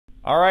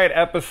All right,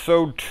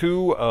 episode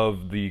 2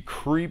 of the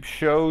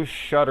Creepshow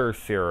Shudder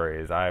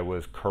series. I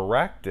was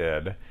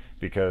corrected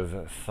because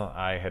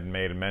I had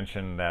made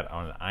mention that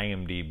on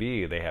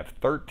IMDb they have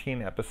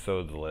 13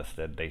 episodes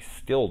listed. They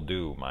still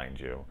do, mind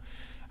you.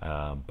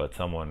 But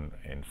someone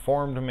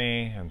informed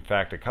me, in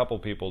fact, a couple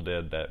people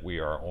did, that we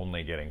are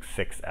only getting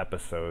 6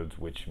 episodes,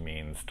 which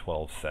means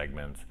 12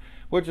 segments,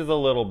 which is a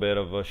little bit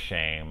of a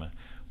shame.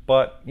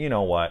 But you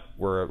know what?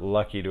 We're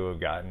lucky to have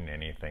gotten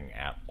anything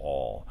at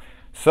all.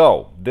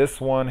 So, this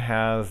one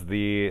has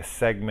the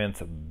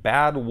segments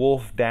Bad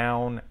Wolf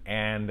Down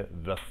and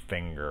The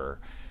Finger.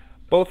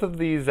 Both of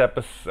these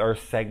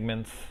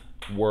segments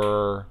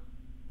were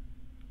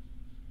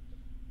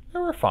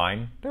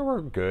fine. They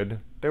were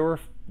good. They were,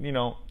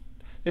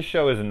 this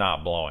show is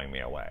not blowing me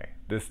away.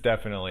 This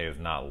definitely is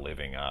not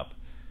living up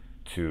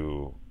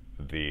to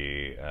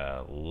the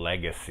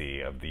legacy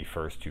of the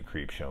first 2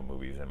 Creepshow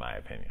movies, in my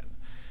opinion.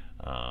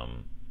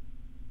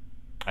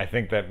 I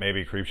think that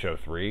maybe Creepshow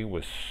 3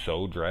 was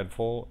so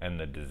dreadful, and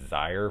the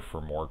desire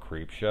for more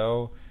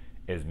Creepshow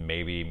is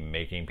maybe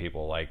making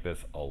people like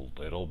this a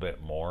little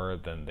bit more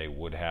than they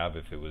would have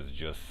if it was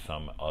just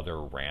some other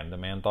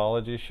random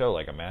anthology show.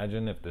 Like,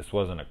 imagine if this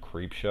wasn't a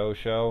Creepshow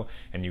show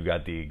and you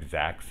got the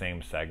exact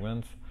same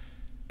segments.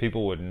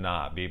 People would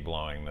not be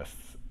blowing this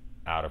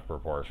out of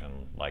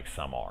proportion like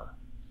some are.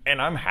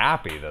 And I'm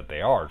happy that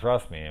they are,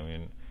 trust me. I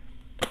mean,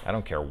 I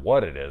don't care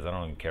what it is. I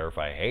don't even care if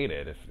I hate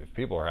it. If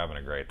people are having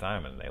a great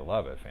time and they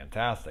love it,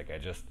 fantastic.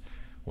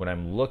 When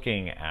I'm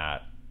looking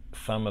at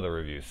some of the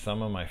reviews,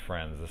 some of my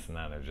friends, this and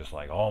that, they're just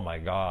like, oh my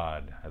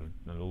God, I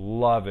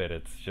love it.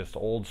 It's just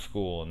old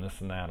school and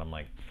this and that. I'm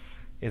like,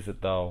 is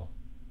it though?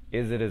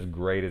 Is it as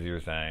great as you're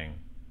saying?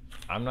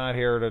 I'm not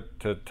here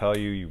to tell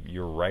you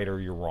you're right or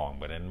you're wrong,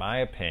 but in my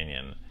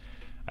opinion,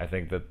 I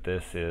think that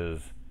this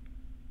is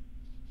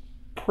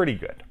pretty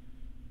good.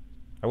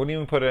 I wouldn't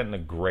even put it in the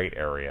great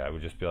area. I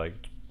would just be like,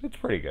 it's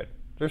pretty good.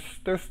 There's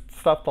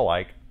stuff to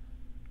like.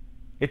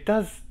 It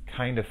does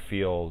kind of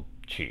feel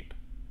cheap.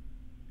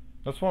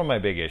 That's one of my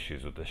big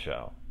issues with the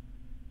show.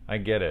 I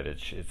get it.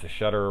 It's a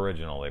Shudder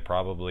original. They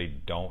probably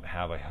don't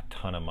have a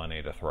ton of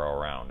money to throw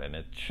around, and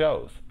it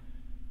shows.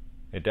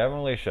 It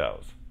definitely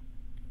shows.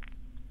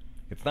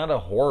 It's not a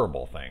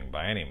horrible thing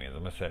by any means.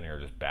 I'm not sitting here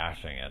just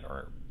bashing it,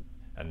 or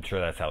I'm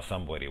sure that's how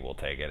somebody will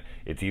take it.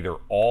 It's either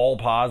all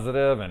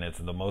positive and it's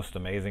the most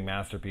amazing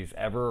masterpiece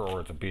ever,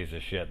 or it's a piece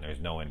of shit and there's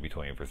no in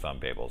between for some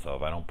people. So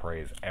if I don't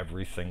praise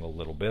every single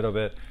little bit of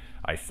it,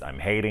 I'm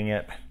hating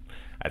it.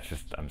 That's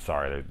just, I'm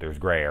sorry. There's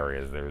gray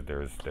areas.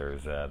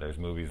 There's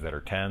movies that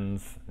are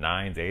 10s,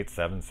 9s, 8s,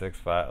 7s, 6,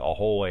 5, a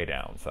whole way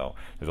down. So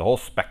there's a whole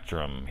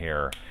spectrum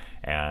here.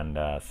 And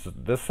so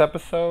this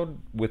episode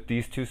with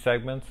these 2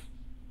 segments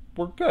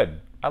were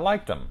good. I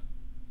liked them.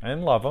 I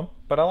didn't love them,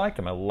 but I liked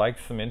them. I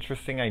liked some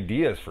interesting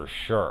ideas for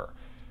sure.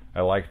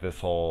 I liked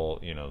this whole,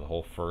 the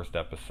whole first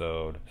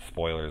episode,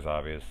 spoilers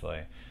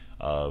obviously,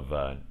 of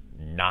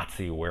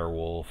Nazi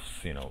werewolves.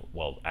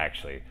 Well,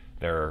 actually,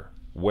 they're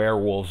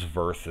werewolves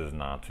versus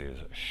Nazis,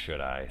 should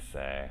I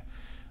say.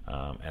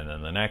 And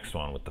then the next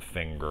one with the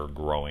finger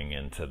growing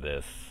into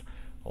this,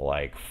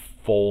 like,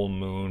 full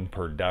moon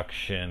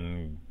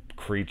production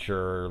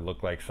creature,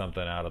 looked like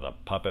something out of the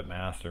Puppet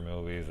Master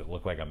movies. It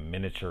looked like a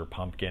miniature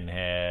pumpkin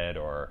head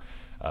or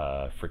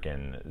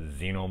freaking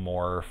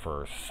xenomorph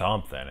or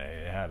something.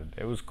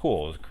 It was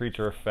cool. It was a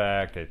creature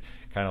effect. It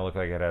kind of looked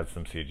like it had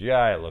some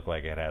CGI. It looked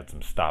like it had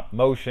some stop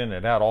motion.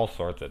 It had all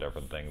sorts of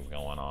different things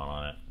going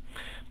on it.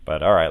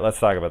 But all right, let's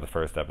talk about the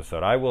first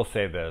episode. I will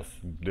say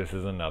this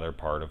is another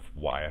part of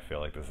why I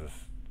feel like this is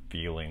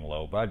feeling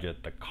low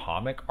budget. The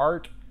comic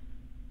art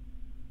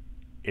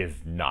is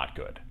not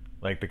good.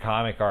 Like, the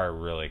comic art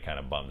really kind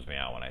of bums me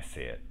out when I see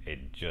it.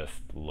 It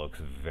just looks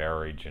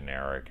very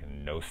generic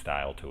and no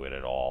style to it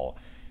at all.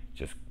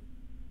 Just,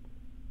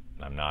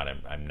 I'm not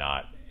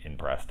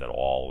impressed at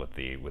all with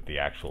the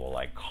actual,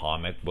 like,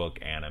 comic book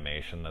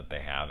animation that they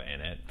have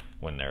in it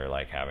when they're,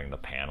 like, having the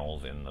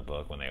panels in the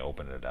book when they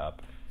open it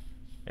up.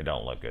 It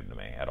don't look good to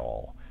me at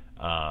all.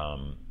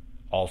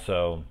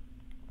 Also,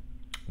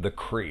 the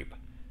creep.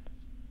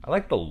 I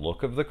like the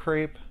look of the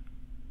creep,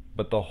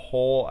 but the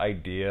whole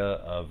idea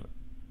of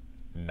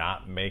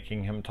not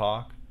making him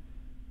talk,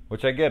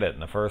 which I get it. In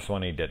the first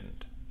one he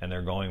didn't, and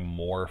they're going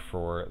more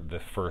for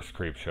the first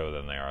Creepshow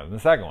than they are in the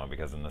second one,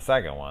 because in the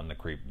second one the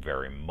creep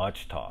very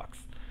much talks,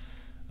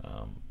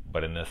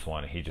 but in this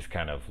one he just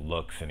kind of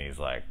looks and he's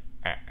like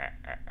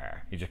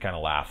he just kind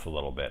of laughs a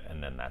little bit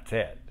and then that's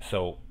it.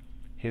 So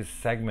his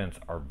segments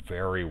are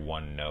very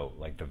one note.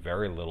 Like, the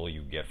very little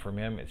you get from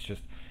him, it's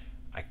just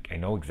I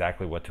know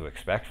exactly what to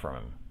expect from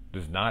him.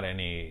 There's not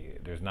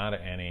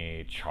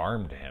any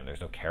charm to him.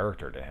 There's no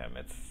character to him.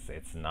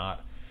 It's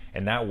not,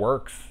 and that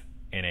works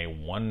in a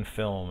one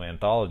film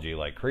anthology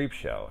like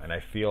Creepshow. And I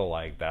feel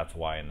like that's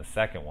why in the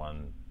second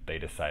one they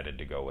decided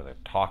to go with a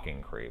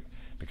talking creep,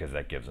 because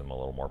that gives him a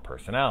little more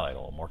personality, a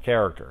little more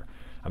character.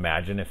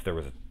 Imagine if there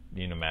was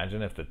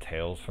imagine if the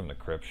Tales from the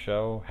Crypt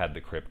show had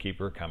the Crypt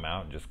Keeper come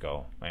out and just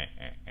go,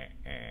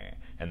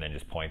 and then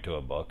just point to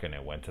a book and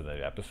it went to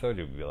the episode.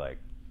 You'd be like,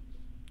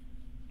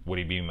 would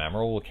he be a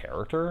memorable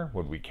character?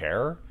 Would we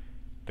care?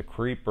 The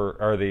creeper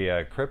or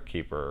the crypt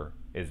keeper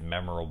is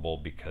memorable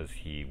because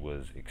he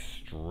was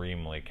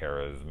extremely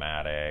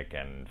charismatic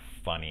and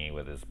funny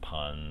with his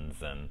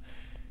puns, and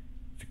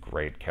it's a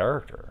great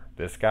character.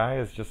 This guy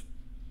is just,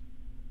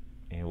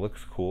 he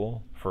looks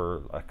cool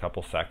for a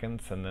couple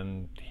seconds, and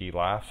then he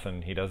laughs,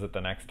 and he does it the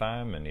next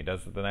time, and he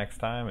does it the next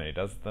time, and he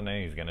does it the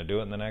next. He's gonna do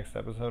it in the next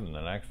episode, and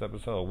the next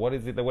episode. What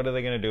is it? What are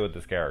they gonna do with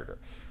this character?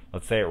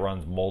 Let's say it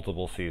runs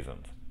multiple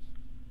seasons.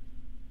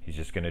 He's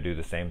just gonna do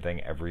the same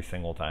thing every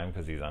single time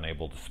because he's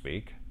unable to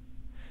speak.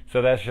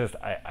 So that's just,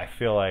 I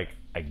feel like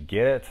I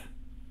get it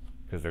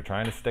because they're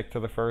trying to stick to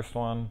the first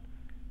one,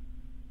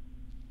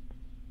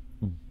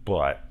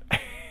 but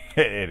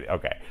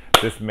okay,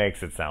 this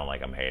makes it sound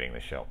like I'm hating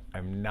the show.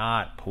 I'm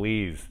not.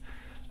 Please,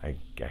 I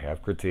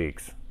have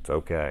critiques. It's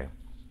okay.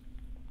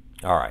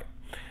 All right,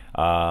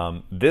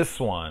 this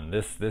one,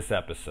 this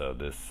episode,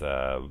 this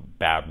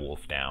Bad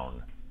Wolf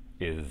Down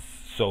is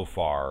so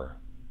far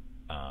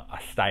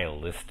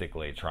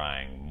stylistically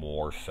trying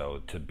more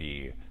so to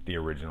be the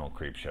original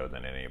Creepshow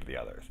than any of the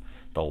others.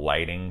 The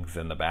lightings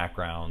in the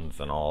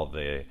backgrounds and all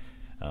the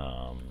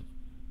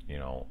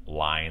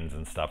lines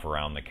and stuff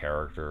around the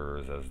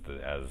characters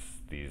as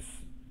these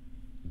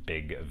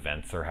big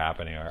events are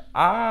happening,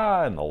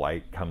 and the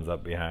light comes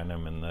up behind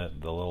them, and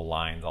the little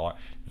lines all are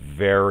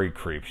very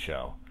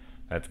Creepshow.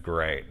 That's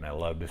great, and I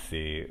love to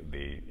see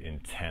the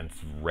intense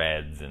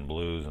reds and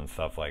blues and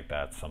stuff like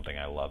that. Something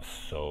I love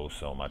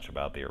so much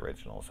about the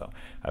original. So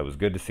it was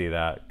good to see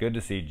that. Good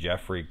to see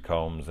Jeffrey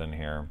Combs in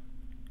here.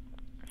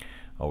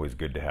 Always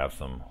good to have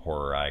some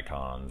horror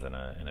icons in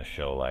a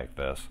show like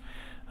this.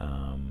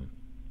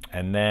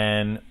 And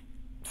then,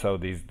 so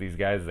these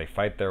guys, they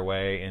fight their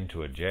way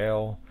into a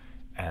jail,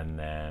 and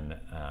then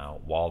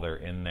while they're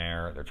in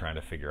there, they're trying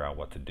to figure out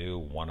what to do.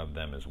 One of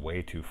them is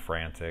way too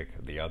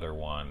frantic. The other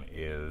one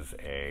is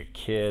a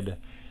kid,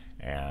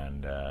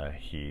 and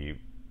he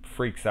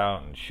freaks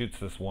out and shoots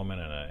this woman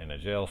in a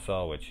jail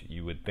cell, which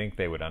you would think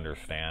they would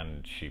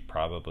understand. She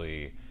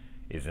probably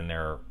is in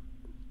there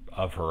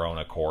of her own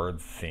accord,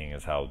 seeing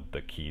as how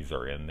the keys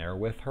are in there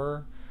with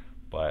her.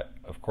 But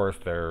of course,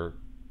 they're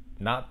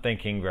not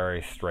thinking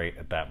very straight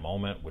at that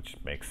moment, which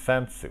makes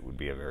sense. It would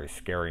be a very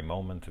scary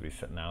moment to be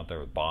sitting out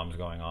there with bombs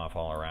going off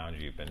all around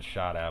you. You've been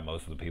shot at.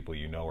 Most of the people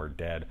you know are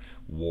dead.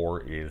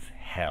 War is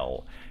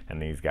hell.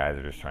 And these guys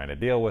are just trying to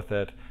deal with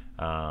it.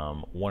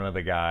 One of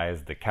the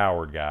guys, the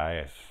coward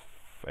guy,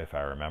 if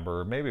I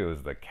remember, maybe it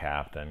was the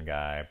captain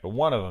guy, but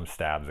one of them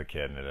stabs a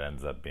kid, and it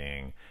ends up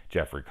being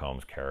Jeffrey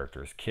Combs'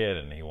 character's kid,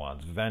 and he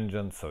wants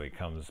vengeance, so he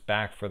comes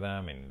back for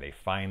them, and they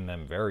find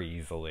them very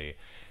easily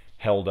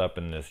held up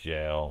in this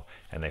jail,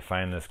 and they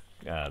find this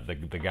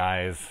the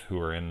guys who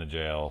are in the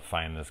jail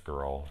find this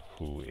girl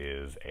who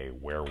is a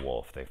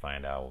werewolf. They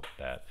find out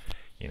that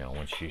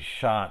when she's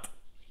shot,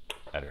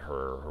 that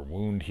her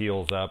wound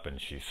heals up,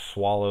 and she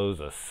swallows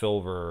a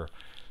silver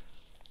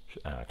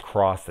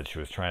cross that she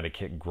was trying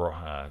to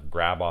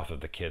grab off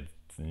of the kid's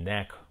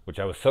neck, which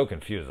I was so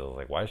confused. I was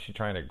like, why is she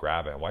trying to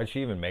grab it? Why did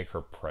she even make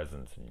her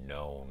presence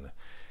known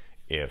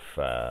if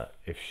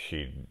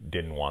she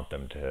didn't want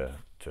them to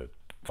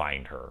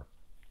find her?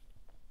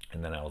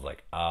 And then I was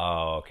like,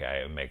 oh,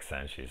 okay, it makes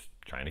sense. She's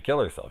trying to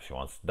kill herself. She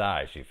wants to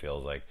die. She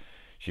feels like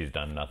she's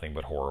done nothing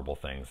but horrible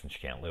things, and she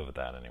can't live with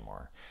that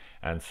anymore.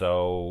 And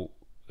so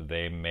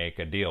they make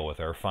a deal with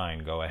her.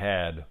 Fine, go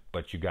ahead,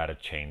 but you got to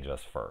change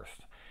us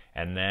first.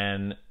 And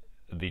then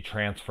the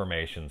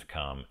transformations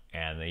come,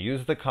 and they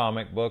use the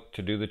comic book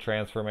to do the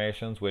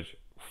transformations, which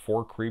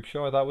for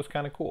Creepshow I thought was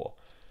kind of cool.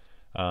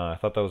 I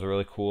thought that was a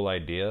really cool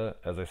idea.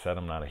 As I said,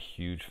 I'm not a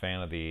huge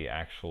fan of the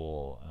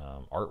actual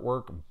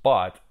artwork,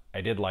 but I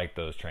did like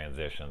those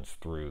transitions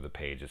through the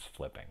pages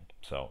flipping.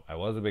 So I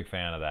was a big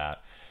fan of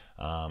that.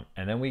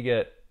 And then we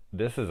get,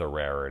 this is a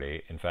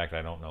rarity. In fact,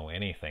 I don't know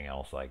anything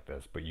else like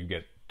this, but you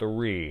get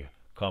 3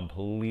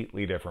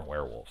 completely different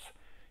werewolves.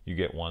 You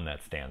get one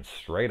that stands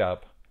straight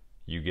up,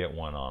 you get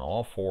one on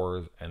all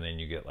 4s, and then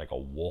you get like a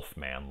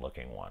wolfman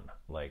looking one.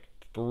 Like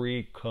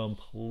 3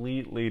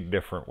 completely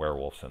different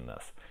werewolves in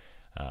this.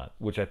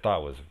 Which I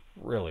thought was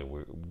really,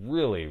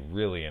 really,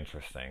 really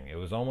interesting. It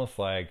was almost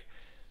like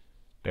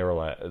they were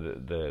like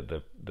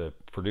the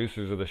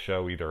producers of the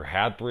show either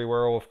had 3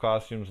 werewolf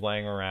costumes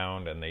laying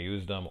around and they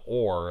used them,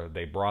 or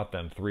they brought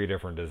them 3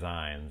 different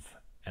designs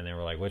and they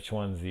were like, which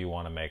ones do you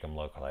want to make them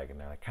look like? And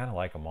they're like, kind of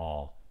like them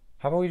all.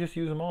 How about we just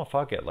use them all?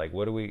 Fuck it. Like,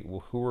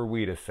 who are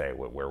we to say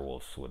what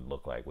werewolves would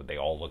look like? Would they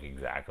all look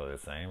exactly the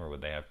same, or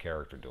would they have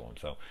character to them?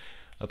 So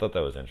I thought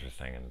that was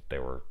interesting, and they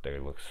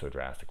looked so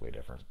drastically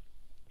different.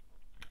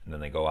 And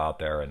then they go out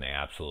there and they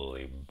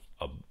absolutely,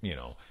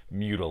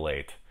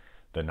 mutilate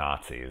the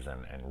Nazis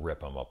and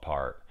rip them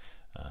apart.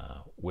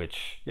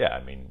 Which, yeah,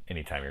 I mean,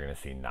 anytime you're going to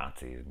see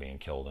Nazis being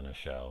killed in a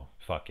show,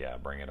 fuck yeah,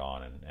 bring it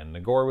on. And the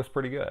gore was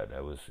pretty good.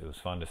 It was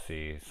fun to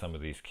see some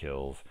of these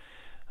kills.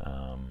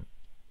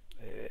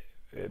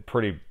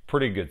 Pretty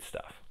good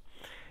stuff.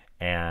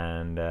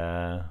 And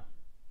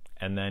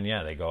then,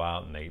 yeah, they go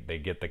out and they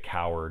get the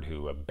coward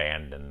who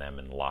abandoned them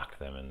and locked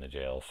them in the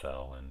jail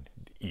cell. And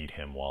eat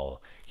him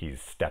while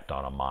he's stepped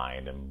on a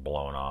mine and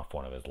blown off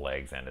one of his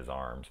legs and his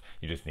arms.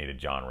 You just needed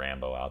John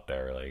Rambo out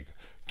there, like,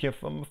 can't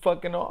find my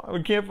fucking arm,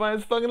 we can't find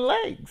his fucking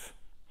legs.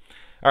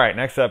 All right,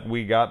 next up,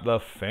 we got The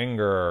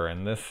Finger,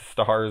 and this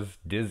stars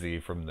Dizzy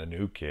from The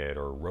New Kid,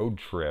 or Road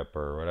Trip,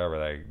 or whatever,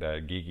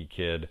 that geeky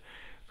kid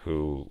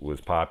who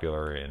was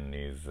popular in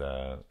these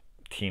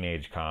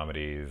teenage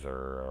comedies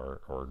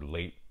or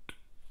early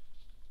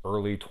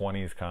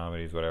 20s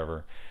comedies,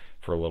 whatever,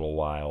 for a little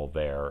while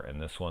there.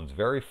 And this one's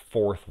very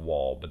fourth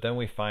wall, but then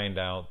we find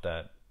out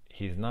that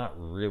he's not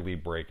really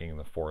breaking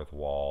the fourth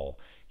wall.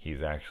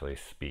 He's actually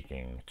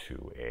speaking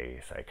to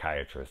a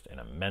psychiatrist in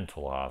a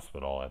mental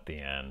hospital at the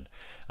end.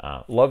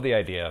 Love the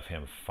idea of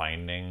him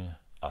finding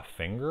a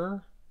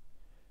finger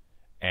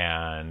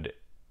and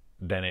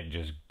then it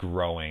just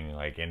growing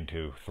like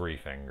into 3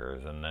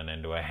 fingers and then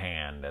into a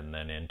hand and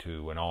then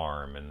into an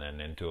arm and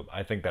then into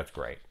I think that's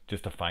great.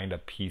 Just to find a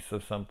piece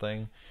of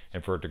something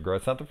and for it to grow.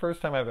 It's not the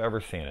first time I've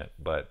ever seen it,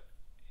 but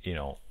you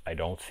know, I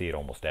don't see it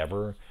almost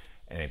ever.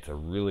 And it's a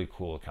really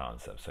cool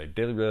concept. So I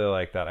did really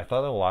like that. I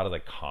thought a lot of the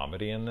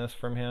comedy in this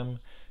from him,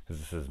 because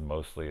this is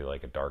mostly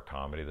like a dark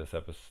comedy, this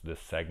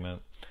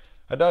segment,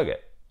 I dug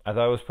it. I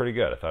thought it was pretty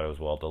good. I thought it was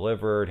well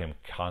delivered. Him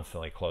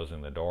constantly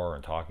closing the door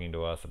and talking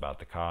to us about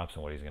the cops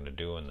and what he's going to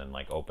do and then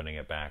like opening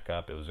it back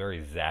up. It was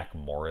very Zach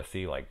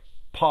Morrissey, like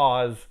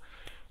pause,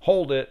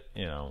 hold it,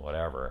 you know,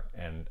 whatever.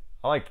 And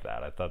I liked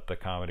that. I thought the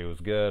comedy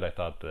was good. I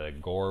thought the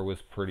gore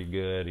was pretty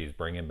good. He's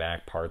bringing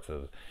back parts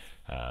of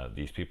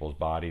these people's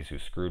bodies who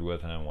screwed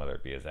with him, whether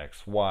it be his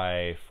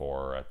ex-wife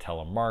or a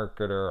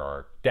telemarketer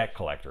or debt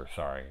collector,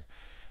 sorry.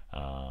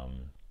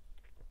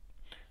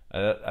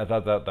 I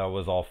thought that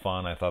was all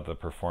fun. I thought the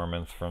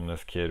performance from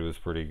this kid was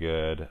pretty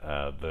good.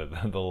 The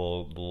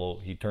little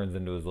he turns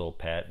into his little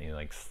pet and he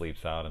like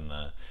sleeps out in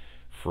the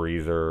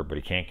freezer, but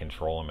he can't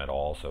control him at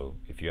all. So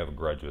if you have a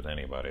grudge with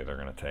anybody, they're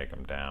gonna take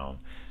him down.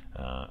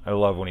 I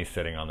love when he's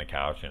sitting on the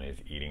couch and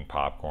he's eating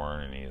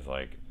popcorn and he's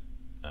like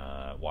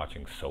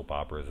watching soap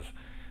operas,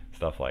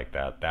 stuff like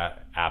that.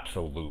 That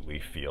absolutely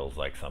feels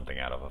like something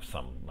out of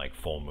some like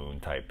Full Moon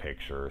type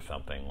picture or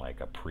something,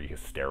 like a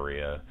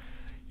Prehysteria.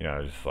 You know,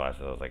 I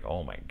was like,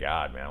 oh my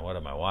god, man, what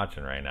am I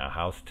watching right now?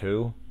 House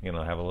 2? You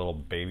know, have a little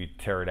baby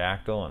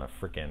pterodactyl and a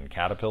freaking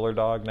caterpillar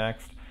dog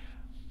next.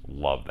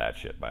 Love that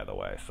shit, by the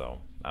way.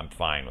 So I'm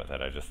fine with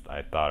it.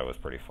 I thought it was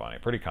pretty funny,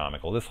 pretty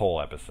comical. This whole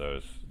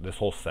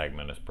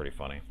segment is pretty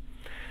funny.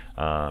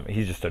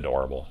 He's just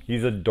adorable.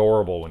 He's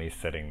adorable when he's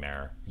sitting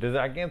there.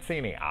 I can't see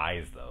any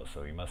eyes though,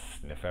 so he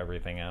must sniff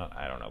everything out.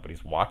 I don't know, but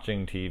he's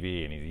watching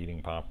TV and he's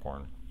eating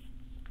popcorn.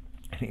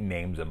 And he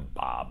names him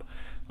Bob,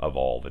 of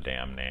all the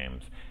damn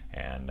names.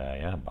 And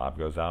yeah, Bob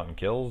goes out and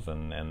kills,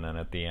 and then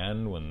at the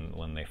end,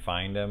 when they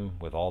find him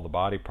with all the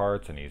body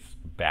parts, and he's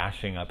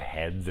bashing up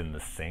heads in the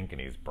sink, and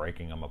he's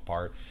breaking them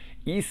apart.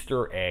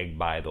 Easter egg,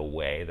 by the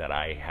way, that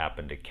I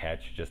happened to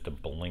catch, just a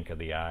blink of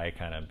the eye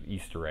kind of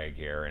Easter egg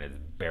here, and it's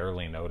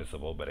barely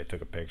noticeable, but I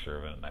took a picture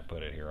of it and I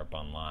put it here up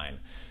online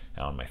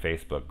on my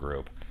Facebook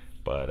group.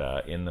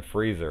 But in the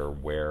freezer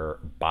where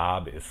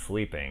Bob is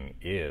sleeping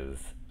is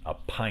a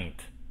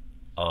pint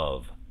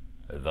of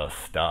The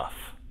Stuff.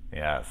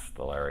 Yes,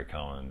 the Larry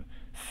Cohen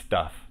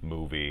Stuff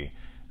movie.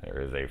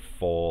 There is a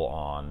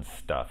full-on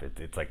stuff.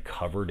 It's like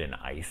covered in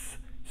ice,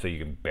 so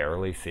you can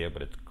barely see it,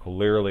 but it's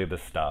clearly the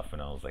stuff.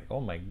 And I was like, oh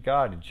my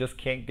god, it just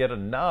can't get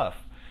enough.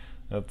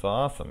 That's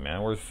awesome,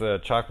 man.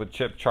 Where's Chocolate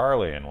Chip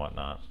Charlie and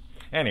whatnot?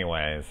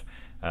 Anyways,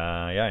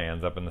 yeah, he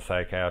ends up in the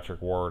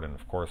psychiatric ward, and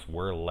of course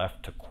we're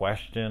left to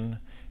question,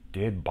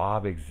 did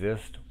Bob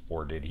exist,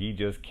 or did he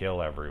just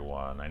kill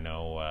everyone? I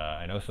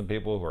know some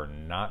people who are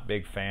not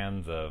big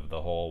fans of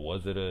the whole,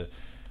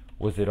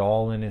 was it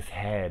all in his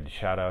head?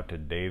 Shout out to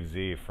Dave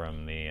Z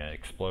from the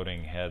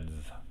Exploding Heads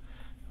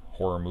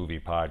horror movie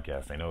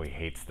podcast. I know he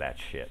hates that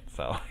shit,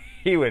 so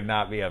he would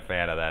not be a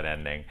fan of that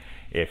ending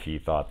if he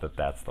thought that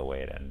that's the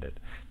way it ended.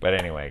 But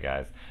anyway,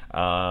 guys,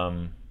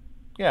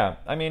 yeah,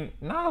 I mean,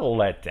 not a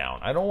letdown.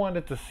 I don't want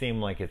it to seem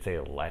like it's a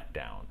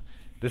letdown.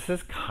 This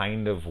is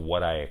kind of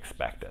what I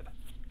expected.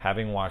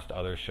 Having watched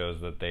other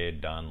shows that they had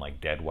done, like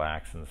Dead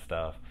Wax and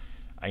stuff,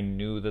 I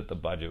knew that the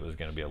budget was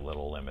going to be a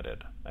little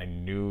limited. I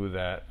knew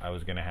that I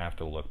was going to have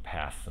to look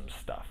past some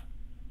stuff.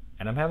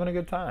 And I'm having a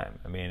good time.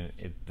 I mean,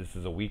 this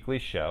is a weekly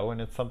show,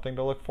 and it's something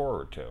to look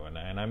forward to. And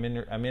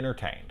I'm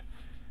entertained.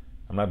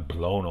 I'm not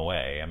blown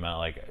away. I'm not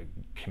like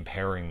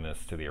comparing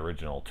this to the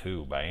original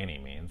 2 by any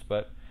means,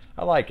 but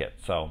I like it.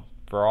 So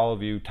for all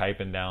of you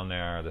typing down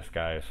there, this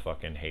guy is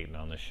fucking hating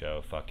on the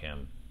show, fuck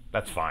him.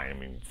 That's fine. I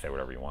mean, say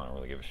whatever you want. I don't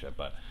really give a shit,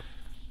 but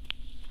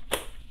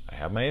I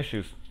have my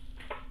issues.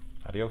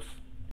 Adios.